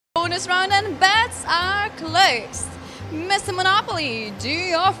bonus round and bets are closed. Mr. Monopoly, do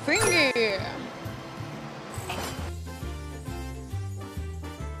your finger.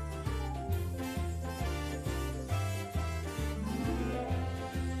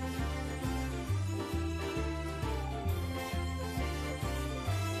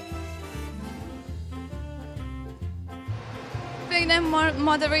 The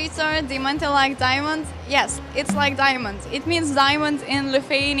moderator, Diamante like diamond. Yes, it's like diamond. It means diamond in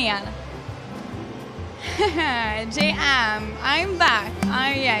Lithuanian. JM, I'm back.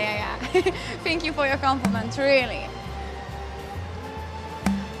 Yeah. Thank you for your compliment, really.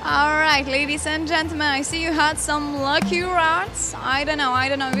 Alright, ladies and gentlemen, I see you had some lucky rounds. I don't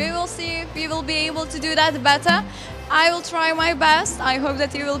know. We will see if we will be able to do that better. I will try my best. I hope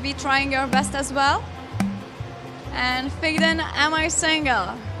that you will be trying your best as well. And Figden, am I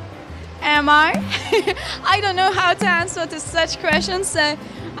single? Am I? I don't know how to answer to such questions, so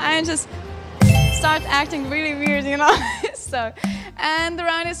I just start acting really weird, you know. So, and the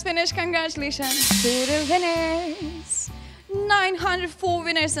round is finished. Congratulations to the winners. 904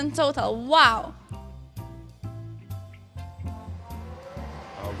 winners in total. Wow.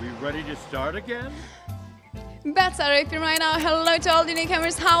 Are we ready to start again? Bets are open right now. Hello to all the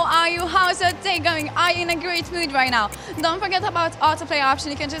newcomers. How are you? How's your day going? Are you in a great mood right now? Don't forget about autoplay option.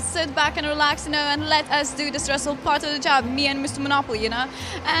 You can just sit back and relax, you know, and let us do the stressful part of the job. Me and Mr. Monopoly, you know.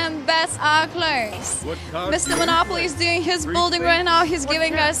 And bets are closed. Mr. Monopoly is doing his building right now. He's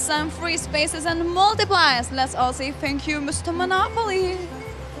giving us some free spaces and multipliers. Let's all say thank you, Mr. Monopoly.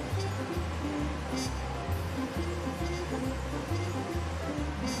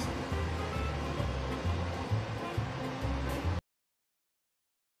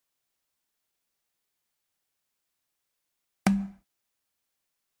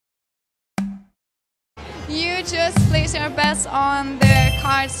 You just place your bets on the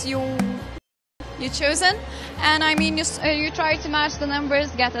cards you chosen, and I mean you try to match the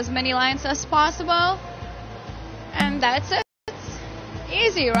numbers, get as many lines as possible, and that's it.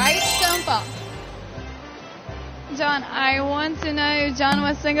 Easy, right? Simple. John, I want to know if John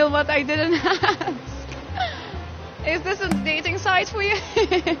was single, but I didn't ask. Is this a dating site for you?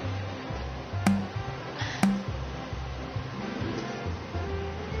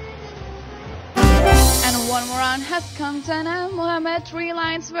 And one more round has come to an end. Mohammed, 3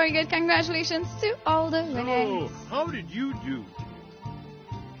 lines, very good. Congratulations to all the winners. So, how did you do?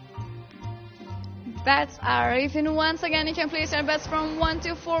 Bets are even. Once again, you can place your bets from 1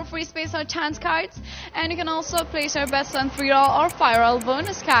 to 4 free space or chance cards. And you can also place your bets on 3-roll or 5-roll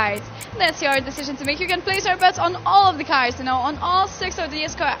bonus cards. That's your decision to make. You can place your bets on all of the cards, you know, on all 6 of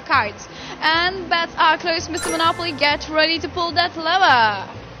these cards. And bets are closed. Mr. Monopoly, get ready to pull that lever.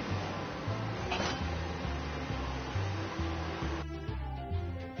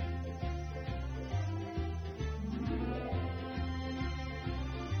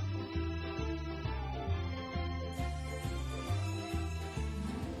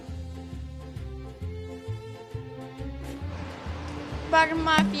 Bagger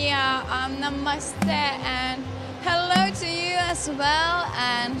Mafia, namaste and hello to you as well,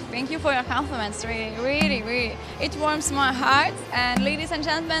 and thank you for your compliments. Really, it warms my heart. And ladies and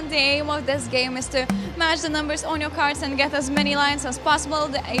gentlemen, the aim of this game is to match the numbers on your cards and get as many lines as possible.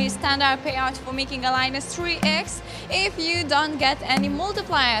 The standard payout for making a line is 3x if you don't get any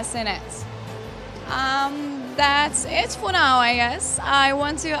multipliers in it. That's it for now, I guess. I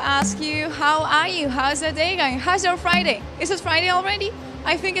want to ask you, how are you? How's your day going? How's your Friday? Is it Friday already?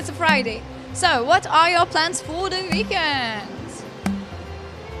 I think it's a Friday. So, what are your plans for the weekend?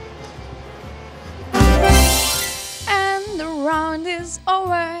 And the round is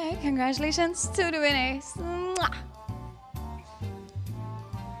over. Congratulations to the winners. Mwah.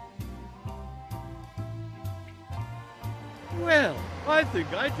 Well, I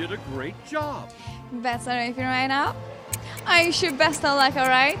think I did a great job. Bets are open right now. I wish you best of luck,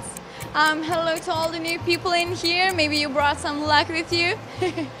 alright? Hello to all the new people in here. Maybe you brought some luck with you.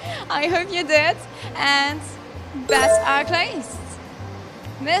 I hope you did. And bets are closed.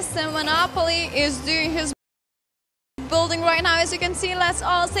 Mr. Monopoly is doing his building right now, as you can see. Let's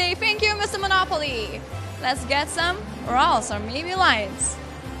all say thank you, Mr. Monopoly. Let's get some rolls or maybe lines.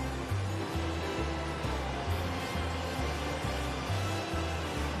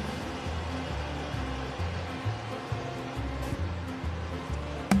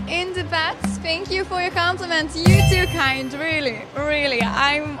 In the bets, thank you for your compliment. You too kind, really.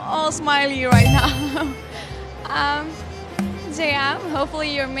 I'm all smiley right now. JM,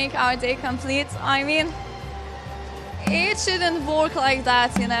 hopefully you make our day complete. I mean, it shouldn't work like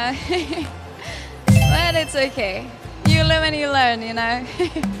that, you know. But it's okay. You you live and you learn, you know.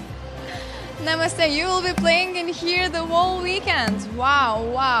 Namaste, you will be playing in here the whole weekend. Wow,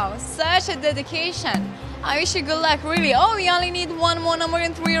 wow, such a dedication. I wish you good luck, really. Oh, we only need one more number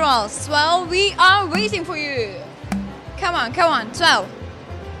in 3 rolls. 12, we are waiting for you. Come on, 12.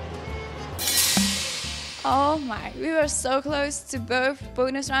 Oh my, we were so close to both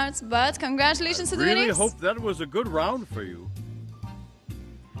bonus rounds, but congratulations to the winners. I really hope that was a good round for you.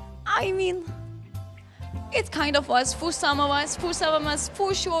 I mean, it kind of was. For some of us, for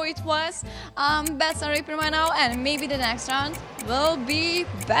sure it was. Bets are open right now, and maybe the next round will be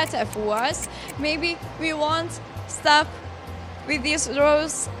better for us. Maybe we won't stop with these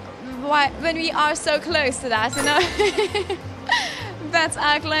rows when we are so close to that, you know. Bets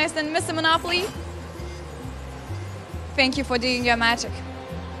are closed, and Mr. Monopoly, thank you for doing your magic.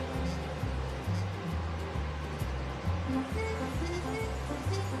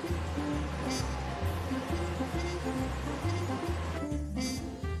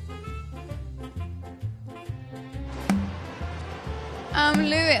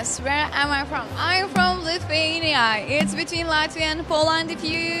 Lewis, where am I from? I'm from Lithuania. It's between Latvia and Poland. If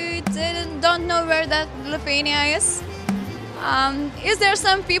you don't know where that Lithuania is there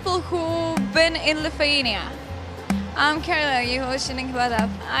some people who've been in Lithuania? Carla, you shouldn't give that up.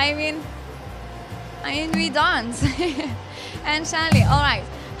 I mean, we don't. And Charlie, all right.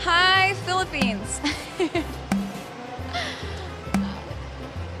 Hi, Philippines.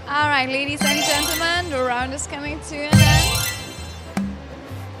 All right, ladies and gentlemen, the round is coming to an end.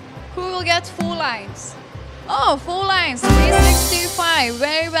 Who will get 4 lines? Oh, 4 lines, 3625,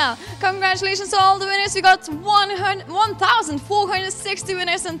 very well. Congratulations to all the winners. We got 1,460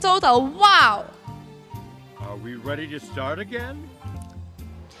 winners in total. Wow. Are we ready to start again?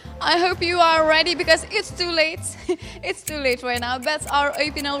 I hope you are ready because it's too late. It's too late right now. Bets are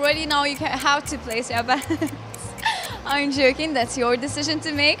open already. Now you have to place your bets. I'm joking, that's your decision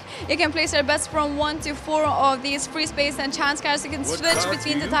to make. You can place your bets from 1 to 4 of these free space and chance cards. You can switch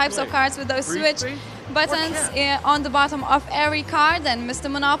between the types of cards with those switch buttons on the bottom of every card. And Mr.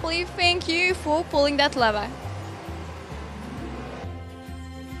 Monopoly, thank you for pulling that lever.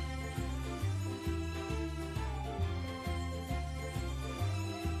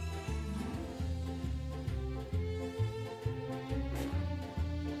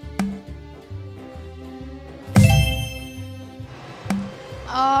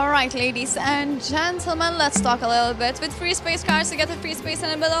 Alright, ladies and gentlemen, let's talk a little bit. With free space cards, you get a free space in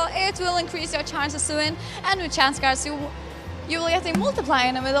the middle. It will increase your chances to win. And with chance cards, you will get a multiplier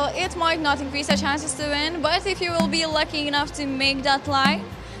in the middle. It might not increase your chances to win, but if you will be lucky enough to make that line,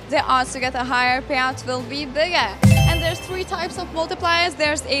 the odds to get a higher payout will be bigger. And there's 3 types of multipliers.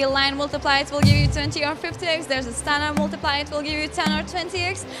 There's a line multiplier, it will give you 20 or 50x. There's a standard multiplier, it will give you 10 or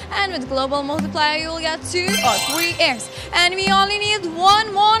 20x. And with global multiplier, you will get 2 or 3x. And we only need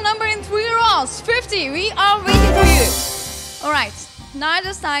 1 more number in 3 rolls. 50, we are waiting for you. All right, not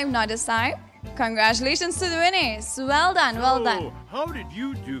this time, not this time. Congratulations to the winners. Well done, well done. How did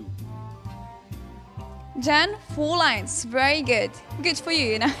you do? Jen, 4 lines. Very good. Good for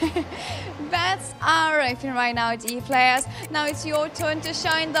you, you know. Bets are open right now, D players. Now it's your turn to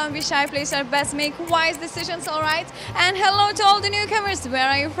shine. Don't be shy. Place your bets. Make wise decisions, all right? And hello to all the newcomers. Where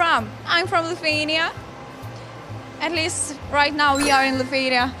are you from? I'm from Lithuania. At least right now we are in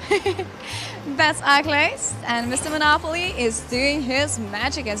Lithuania. Bets are closed. And Mr. Monopoly is doing his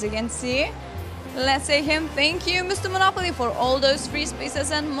magic, as you can see. Let's say him thank you, Mr. Monopoly, for all those free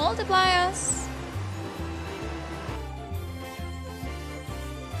spaces and multipliers.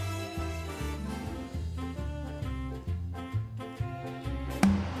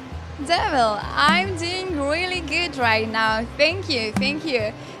 Devil, I'm doing really good right now. Thank you, thank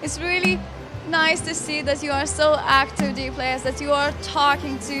you. It's really nice to see that you are so active, dear players, that you are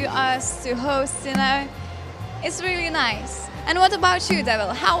talking to us, to hosts, you know. It's really nice. And what about you,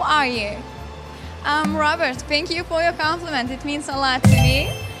 Devil? How are you? Robert, thank you for your compliment. It means a lot to me.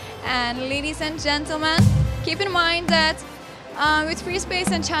 And ladies and gentlemen, keep in mind that with free space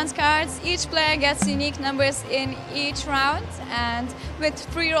and chance cards, each player gets unique numbers in each round, and with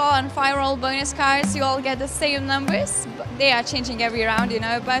free roll and 5 roll bonus cards, you all get the same numbers. They are changing every round, you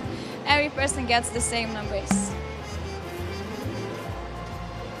know, but every person gets the same numbers.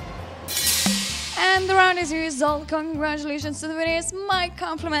 And the round is resolved. Congratulations to the winners. My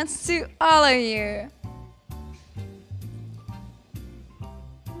compliments to all of you.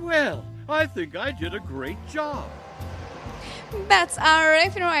 Well, I think I did a great job. Bets are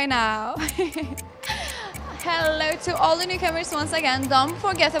open right now. Hello to all the newcomers once again. Don't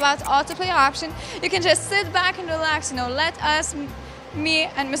forget about autoplay option. You can just sit back and relax, you know, let us, me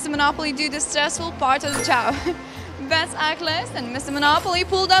and Mr. Monopoly do the stressful part of the job. Bets are closed and Mr. Monopoly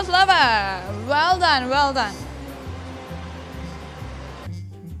pulled that lever. Well done, well done.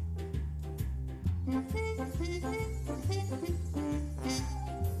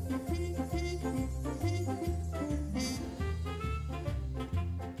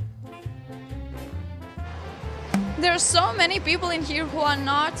 There are so many people in here who are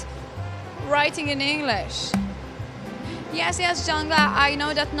not writing in English. Yes, Jungla, I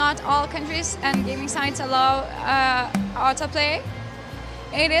know that not all countries and gaming sites allow autoplay.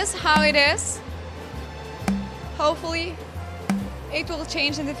 It is how it is. Hopefully, it will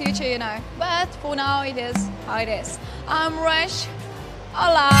change in the future, you know. But for now, it is how it is. I'm Rush.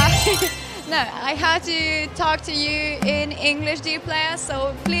 Hola. No, I had to talk to you in English, dear players,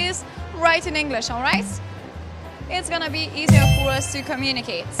 so please write in English, all right? It's gonna be easier for us to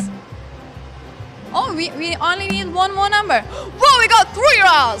communicate. Oh, we only need one more number. Whoa, we got 3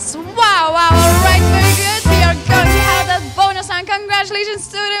 rolls. Wow, all right, very good. We are going to have that bonus and congratulations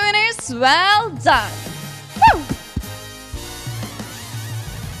to the winners. Well done. Woo!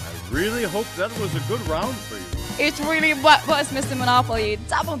 I really hope that was a good round for you. It really was, Mr. Monopoly.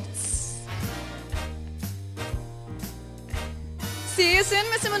 Double. See you soon,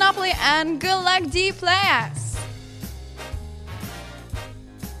 Mr. Monopoly, and good luck, D players.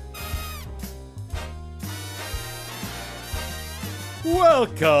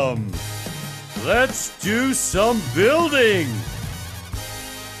 Welcome! Let's do some building!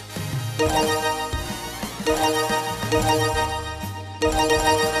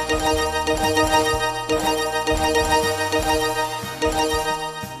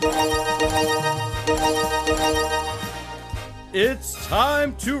 It's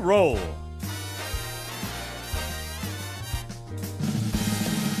time to roll!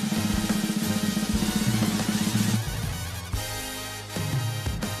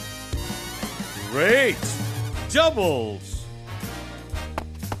 Great! Doubles!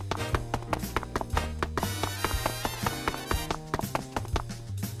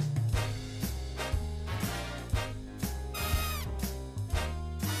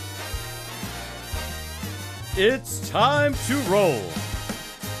 It's time to roll!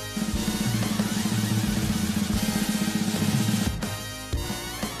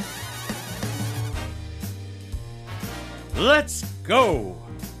 Let's go!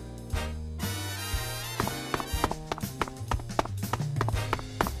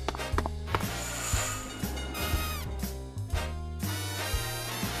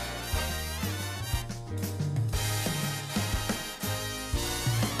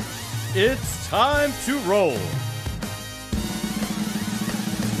 It's time to roll.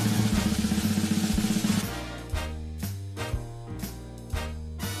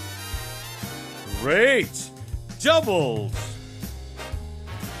 Great! Doubles!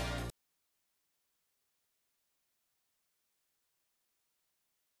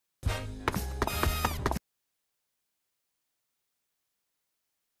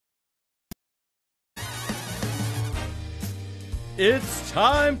 It's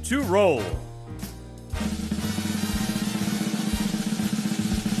time to roll.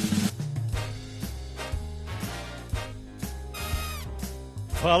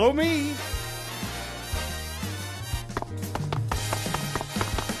 Follow me.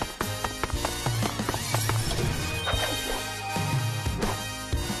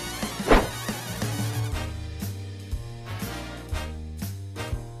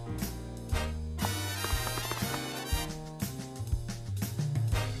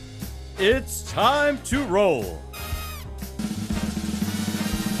 It's time to roll.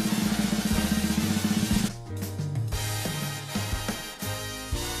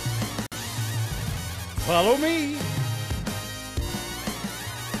 Follow me.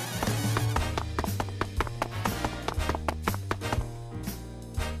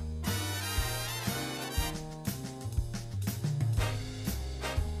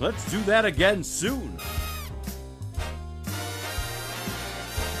 Let's do that again soon.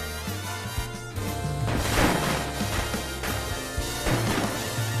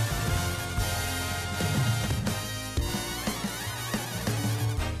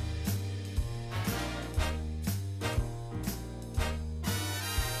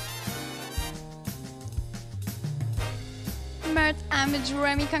 Mert and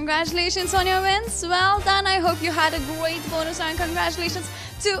Jeremy, congratulations on your wins. Well done. I hope you had a great bonus and congratulations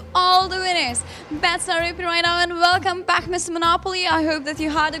to all the winners. Bets are ripping right now and welcome back, Mr. Monopoly. I hope that you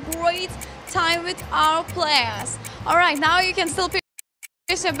had a great time with our players. All right, now you can still pick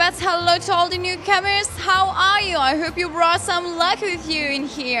your bets. Hello to all the newcomers. How are you? I hope you brought some luck with you in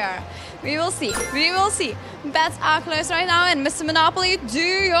here. We will see. We will see. Bets are closed right now and Mr. Monopoly, do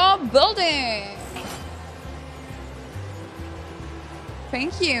your building.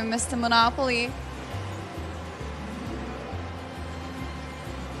 Thank you, Mr. Monopoly.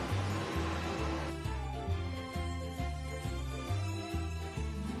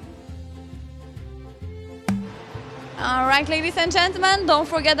 Alright, ladies and gentlemen, don't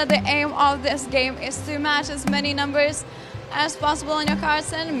forget that the aim of this game is to match as many numbers as possible on your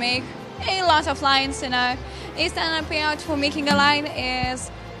cards and make a lot of lines. A standard payout for making a line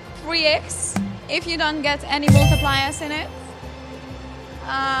is 3x if you don't get any multipliers in it.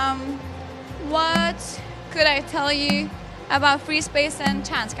 What could I tell you about free space and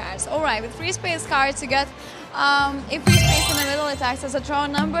chance cards? Alright, with free space cards you get a free space in the middle. It acts as a draw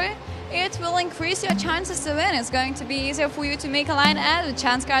number. It will increase your chances to win. It's going to be easier for you to make a line, and the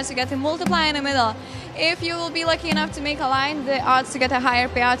chance cards to get a multiplier in the middle. If you will be lucky enough to make a line, the odds to get a higher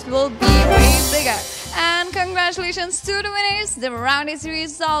payout will be way bigger. And congratulations to the winners. The round is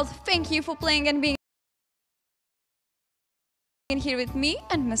resolved. Thank you for playing and being here with me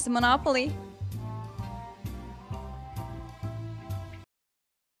and Mr. Monopoly.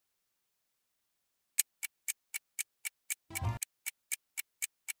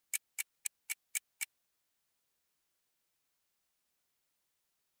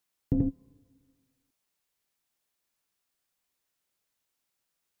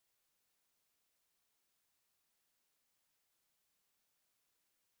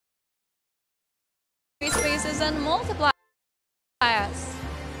 Free spaces and multipliers.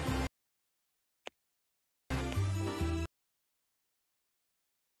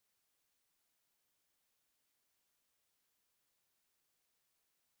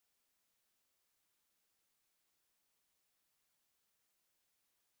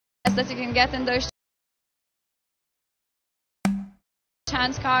 That you can get in those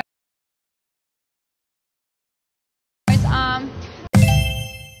chance cards.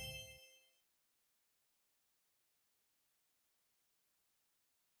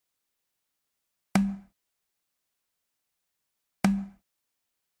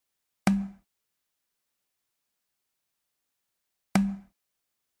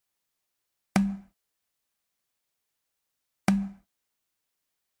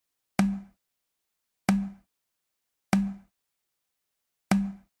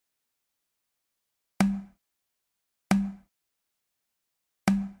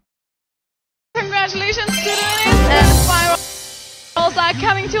 Congratulations to the winners, and the spirals are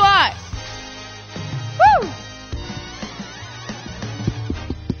coming to us. Woo!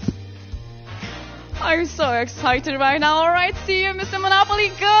 I'm so excited right now. Alright, see you, Mr. Monopoly.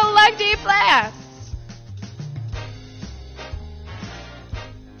 Good luck, dear players.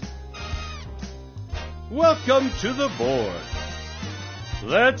 Welcome to the board.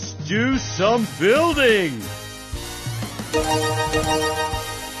 Let's do some building.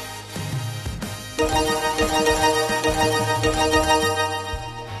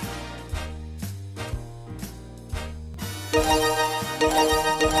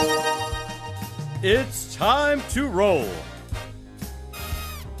 It's time to roll.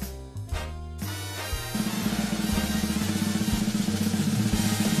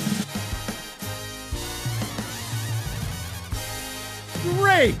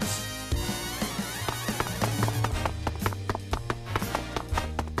 Great!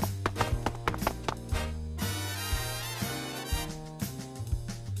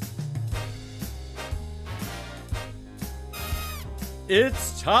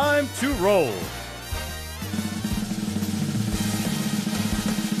 It's time to roll.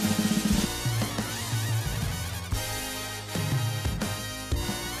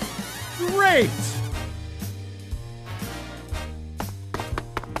 Great!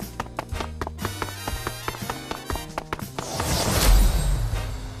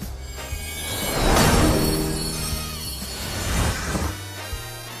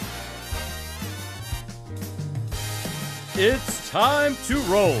 It's time to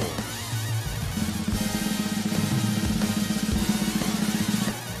roll.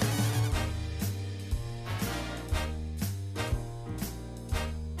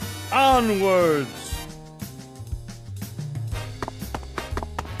 Onwards.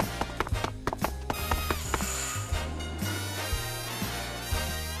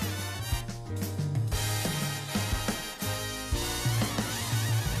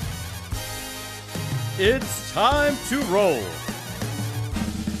 It's time to roll.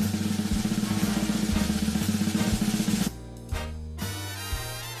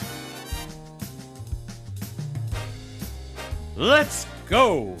 Let's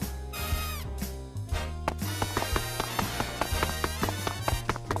go.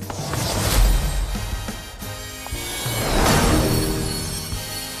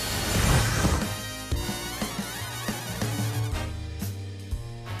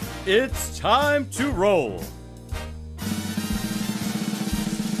 It's time to roll.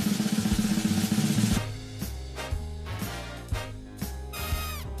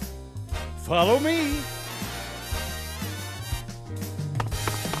 Follow me.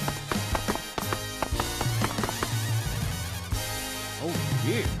 Oh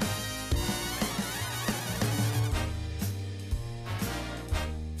dear.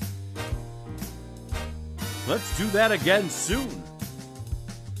 Let's do that again soon.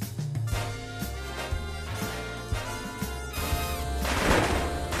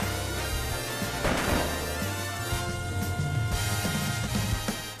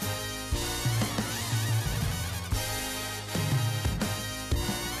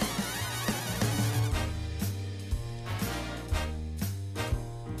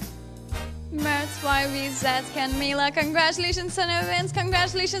 Mertz, YVZ, Ken, Mila, congratulations on your wins.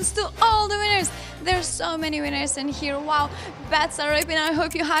 Congratulations to all the winners. There's so many winners in here. Wow, bets are open. I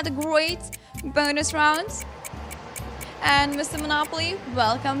hope you had a great bonus round. And Mr. Monopoly,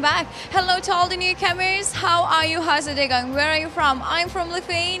 welcome back. Hello to all the newcomers. How are you? How's the day going? Where are you from? I'm from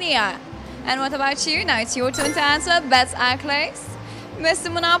Lithuania. And what about you? Now it's your turn to answer. Bets are closed.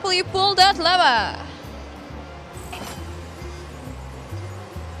 Mr. Monopoly, pull that lever.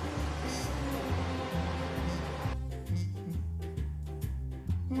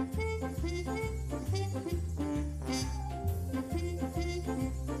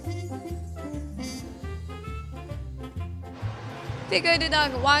 Pico the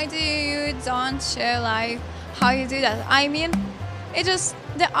dog, why do you don't share like how you do that? I mean, it just,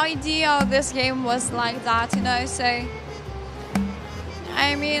 the idea of this game was like that, you know, so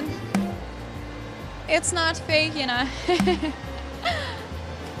I mean, it's not fake, you know.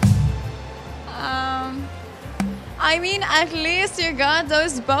 I mean, at least you got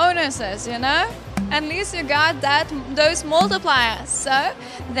those bonuses, you know? At least you got those multipliers, so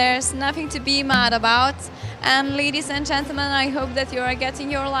there's nothing to be mad about. And ladies and gentlemen, I hope that you are getting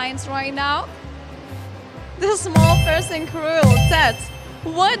your lines right now. The small person cruel, Ted.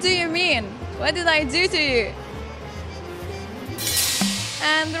 What do you mean? What did I do to you?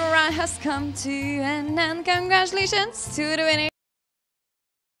 And the run has come to an end. Congratulations to the winner.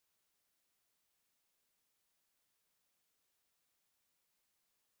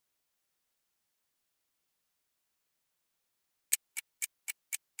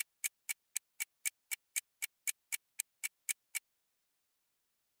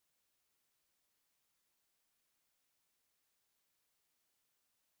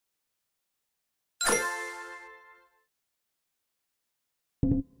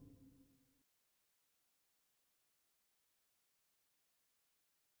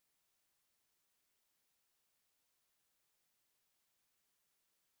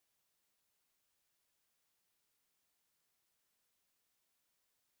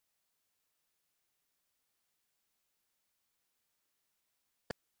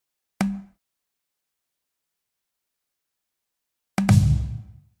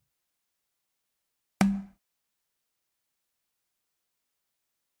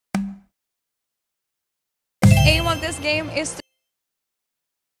 Aim of this game is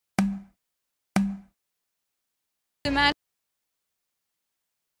to match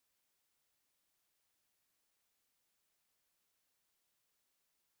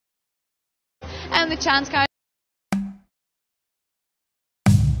and the chance card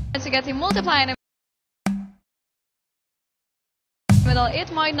to get the multiplier in the middle.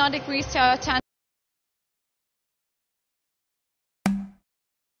 It might not decrease your chance